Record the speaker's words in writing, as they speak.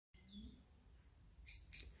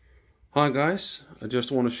Hi guys, I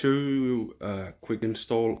just want to show you a quick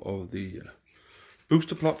install of the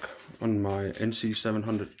booster plug on my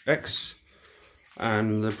Nc700X,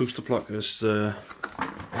 and the booster plug is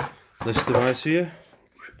this device here.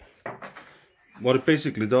 What it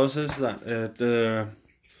basically does is that it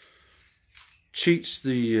cheats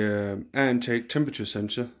the air intake temperature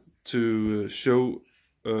sensor to show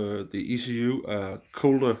the ECU a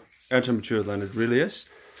colder air temperature than it really is.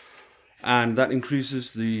 And that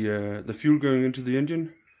increases the fuel going into the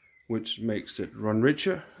engine, which makes it run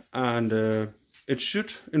richer, and it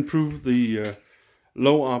should improve the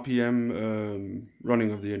low RPM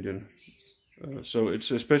running of the engine. So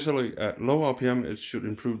it's especially at low RPM, it should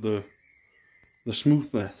improve the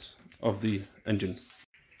smoothness of the engine.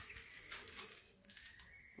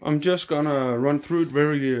 I'm just gonna run through it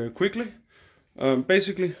very quickly.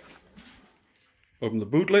 Basically, open the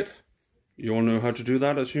boot lid. You all know how to do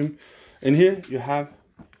that, I assume. In here you have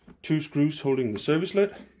two screws holding the service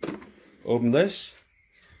lid. Open this,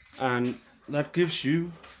 and that gives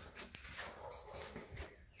you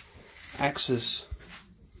access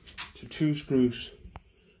to two screws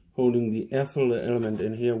holding the air filter element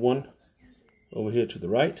in here. One over here to the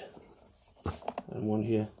right and one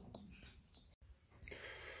here.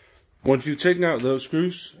 Once you've taken out those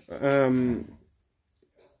screws, the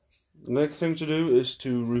next thing to do is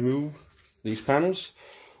to remove these panels.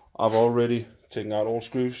 I've already taken out all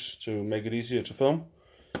screws to make it easier to film.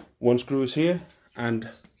 One screw is here, and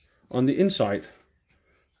on the inside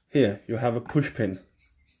here you have a push pin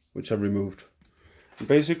which I've removed. And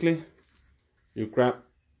basically you grab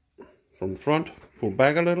from the front, pull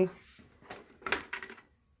back a little,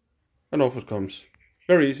 and off it comes.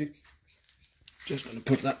 Very easy. Just going to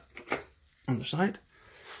put that on the side.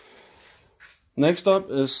 Next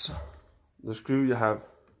up is the screw you have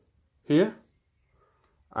here,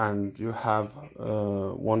 and you have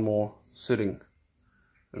one more sitting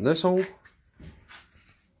in this hole,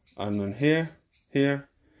 and then here,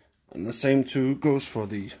 and the same too goes for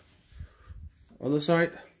the other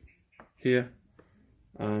side, here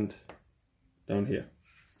and down here.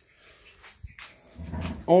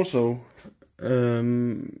 Also,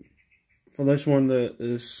 for this one there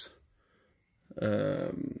is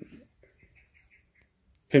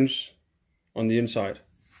pins on the inside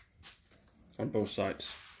on both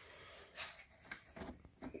sides.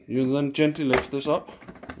 You then gently lift this up,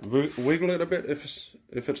 wiggle it a bit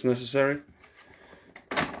if it's necessary,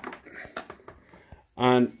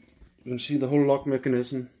 and you can see the whole lock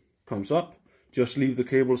mechanism comes up. Just leave the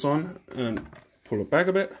cables on and pull it back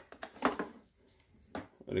a bit,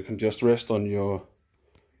 and it can just rest on your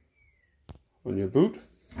boot.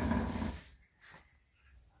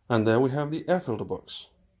 And there we have the air filter box.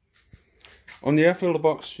 On the air filter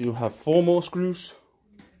box you have 4 more screws,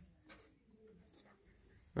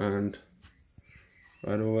 and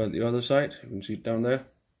right over at the other side you can see it down there.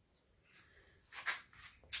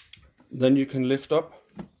 Then you can lift up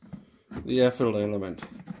the air filter element.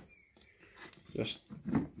 Just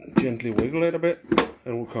gently wiggle it a bit,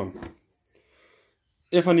 it will come.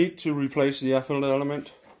 If I need to replace the air filter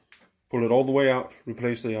element, pull it all the way out,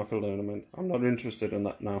 replace the air filter element. I'm not interested in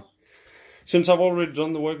that now. Since I've already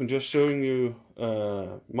done the work and just showing you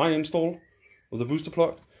my install of the booster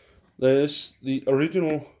plug, there is the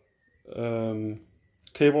original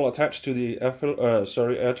cable attached to the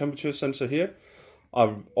air temperature sensor here.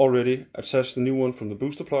 I've already attached the new one from the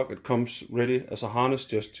booster plug. It comes ready as a harness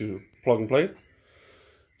just to plug and play.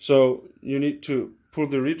 So you need to pull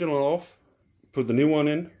the original off, put the new one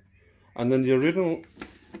in, and then the original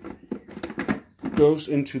goes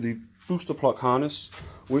into the booster plug harness,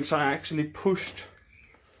 which I actually pushed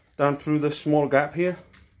down through this small gap here.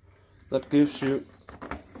 That gives you,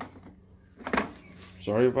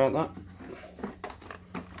 sorry about that,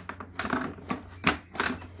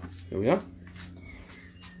 here we are.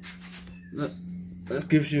 That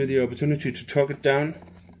gives you the opportunity to tuck it down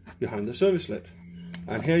behind the service lid,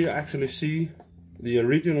 and here you actually see the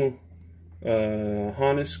original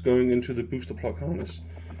harness going into the booster plug harness,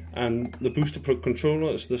 and the booster plug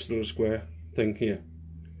controller is this little square thing here.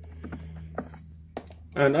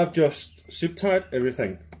 And I've just zip tied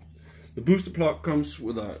everything. The booster plug comes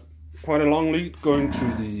with quite a long lead going to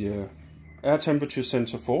the air temperature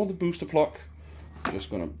sensor for the booster plug. Just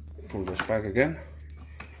gonna pull this back again,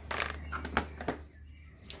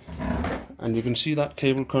 and you can see that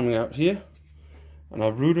cable coming out here, and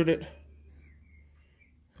I've routed it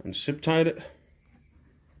and zip tied it,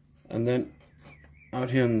 and then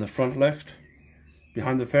out here in the front left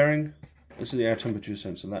behind the fairing is the air temperature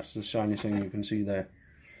sensor. That's the shiny thing you can see there.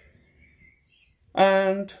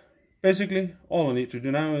 And basically, all I need to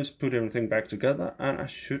do now is put everything back together, and I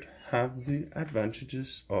should have the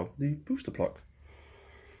advantages of the booster plug.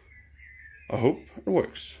 I hope it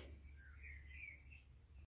works.